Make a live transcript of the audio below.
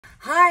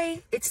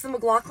Hi, it's the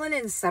McLoughlin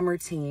and Sommer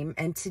team,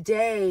 and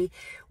today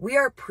we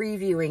are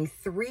previewing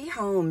 3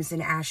 homes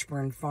in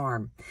Ashburn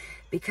Farm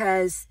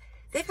because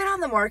they've been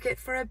on the market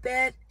for a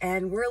bit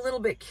and we're a little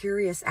bit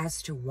curious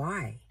as to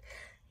why.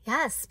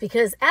 Yes,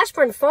 because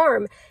Ashburn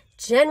Farm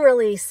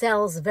generally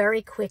sells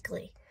very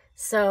quickly.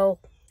 So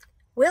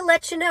we'll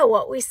let you know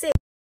what we see.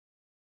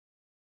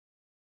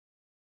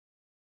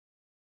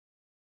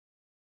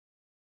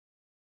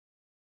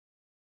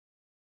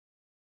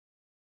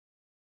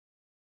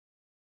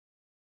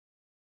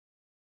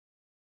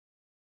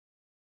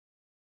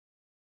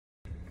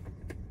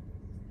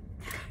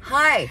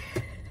 Hi,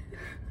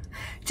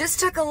 just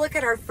took a look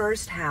at our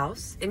first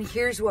house and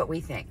here's what we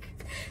think.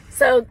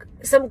 So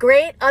some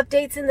great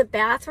updates in the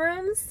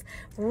bathrooms,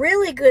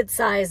 really good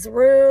size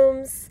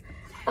rooms.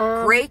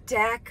 Great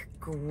deck,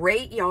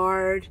 great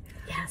yard.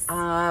 Yes.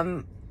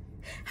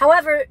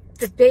 However,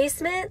 the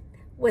basement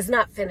was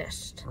not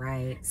finished.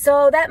 Right.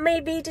 So that may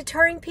be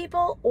deterring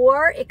people,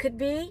 or it could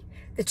be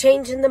the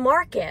change in the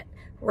market,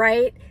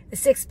 right? The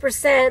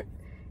 6%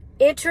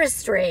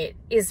 interest rate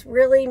is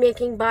really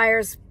making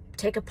buyers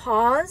take a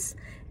pause.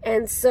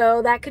 And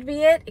so that could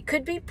be it. It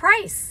could be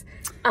price.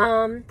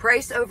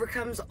 Price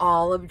overcomes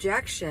all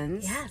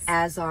objections, yes,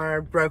 as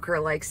our broker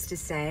likes to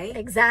say.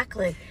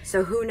 Exactly.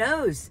 So who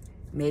knows?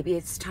 Maybe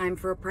it's time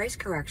for a price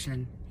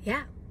correction.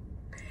 Yeah.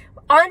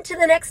 On to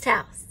the next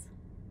house.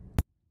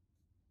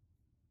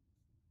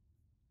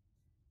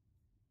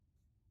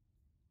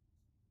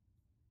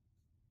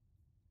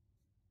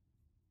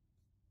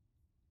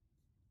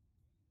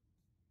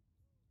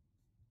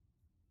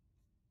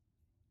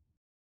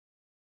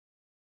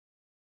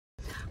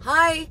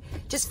 Hi,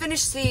 just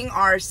finished seeing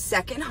our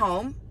second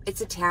home.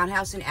 It's a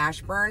townhouse in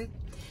Ashburn.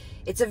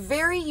 It's a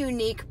very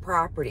unique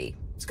property.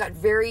 It's got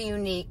very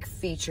unique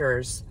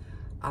features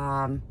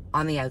on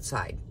the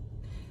outside.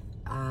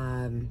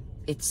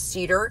 It's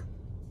cedar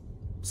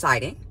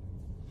siding.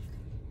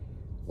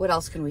 What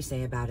else can we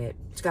say about it?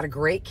 It's got a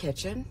great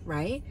kitchen,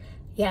 right?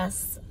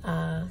 Yes,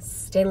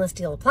 stainless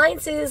steel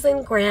appliances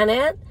and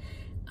granite,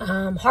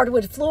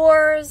 hardwood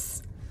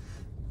floors,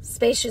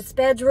 spacious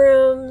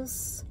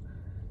bedrooms,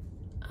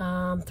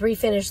 3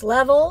 finished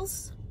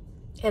levels,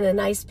 and a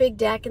nice big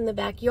deck in the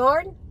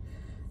backyard.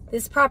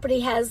 This property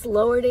has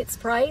lowered its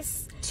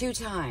price 2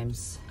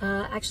 times.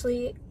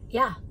 Actually,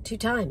 yeah, 2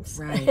 times.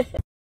 Right.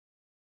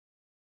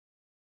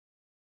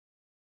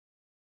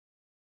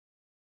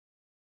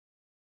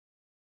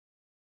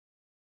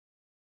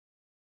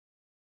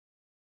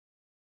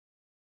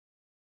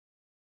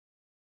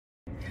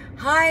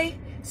 Hi,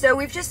 so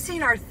we've just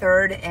seen our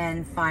third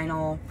and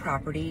final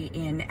property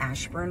in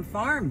Ashburn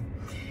Farm.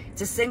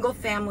 It's a single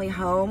family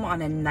home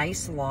on a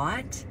nice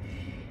lot.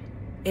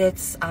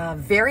 It's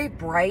very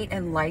bright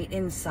and light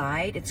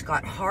inside. It's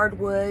got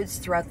hardwoods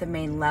throughout the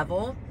main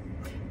level,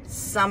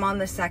 some on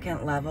the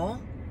second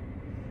level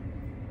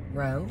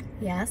row.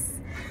 Yes.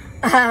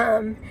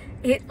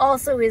 It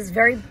also is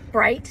very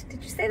bright.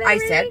 Did you say that I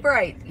already? said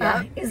bright.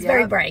 Yeah. It's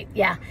very bright.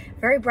 Yeah.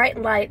 Very bright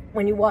and light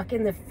when you walk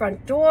in the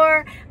front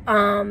door.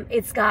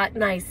 It's got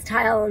nice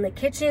tile in the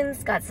kitchen.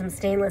 It's got some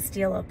stainless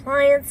steel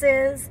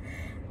appliances.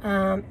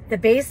 The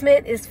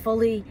basement is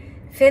fully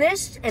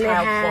finished and it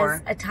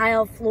has a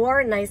tile floor,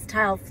 a nice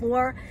tile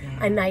floor,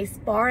 a nice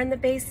bar in the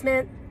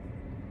basement.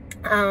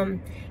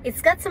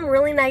 It's got some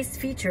really nice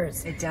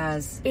features. It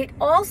does. It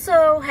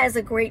also has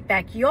a great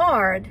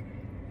backyard.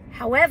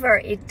 However,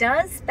 it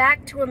does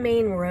back to a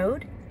main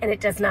road and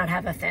it does not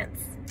have a fence.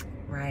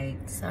 Right.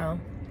 So,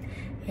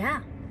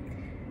 yeah.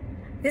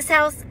 This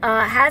house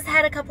has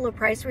had a couple of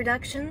price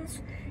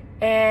reductions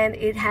and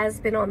it has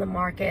been on the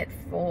market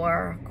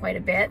for quite a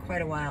bit.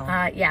 Quite a while.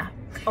 Yeah.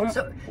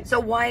 So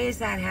why is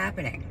that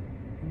happening?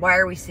 Why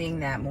are we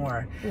seeing that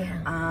more?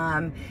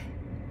 Yeah.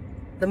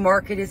 The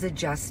market is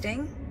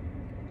adjusting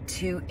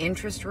to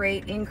interest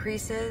rate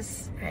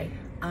increases. Right.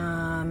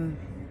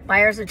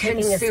 Buyers are taking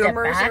a step back.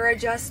 Consumers are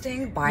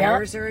adjusting.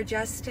 Buyers are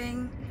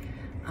adjusting.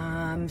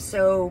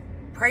 So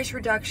price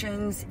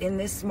reductions in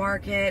this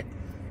market,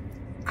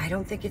 I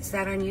don't think it's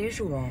that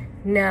unusual.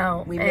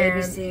 No. We may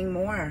be seeing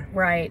more.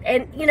 Right.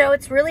 And, you know,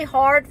 it's really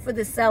hard for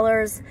the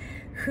sellers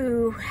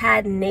who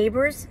had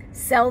neighbors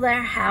sell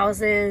their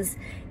houses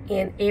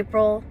in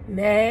April,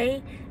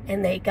 May,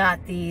 and they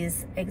got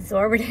these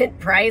exorbitant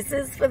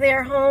prices for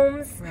their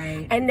homes.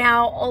 Right. And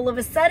now all of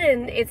a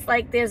sudden it's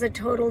like there's a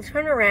total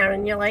turnaround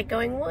and you're like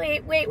going,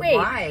 wait.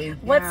 Why?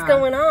 What's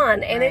going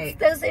on? And it's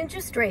those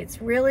interest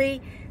rates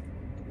really,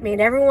 I mean,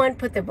 everyone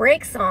put the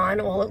brakes on,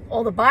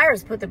 all the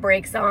buyers put the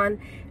brakes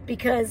on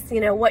because, you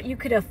know, what you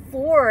could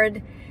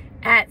afford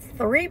at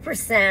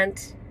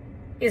 3%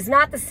 is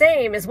not the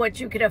same as what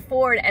you could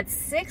afford at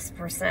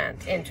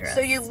 6% interest.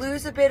 So you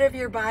lose a bit of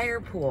your buyer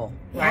pool,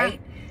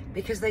 right?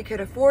 Because they could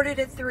afford it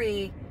at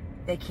 3,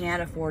 they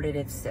can't afford it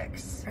at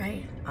 6.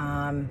 Right.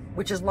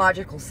 Which is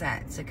logical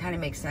sense. It kind of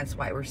makes sense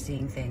why we're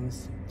seeing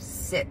things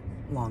sit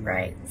longer.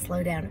 Right.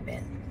 Slow down a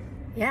bit.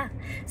 Yeah.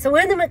 So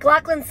we're the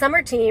McLoughlin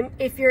Sommer team.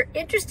 If you're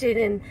interested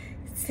in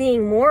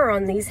seeing more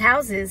on these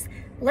houses,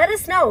 let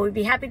us know. We'd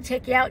be happy to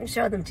take you out and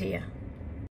show them to you.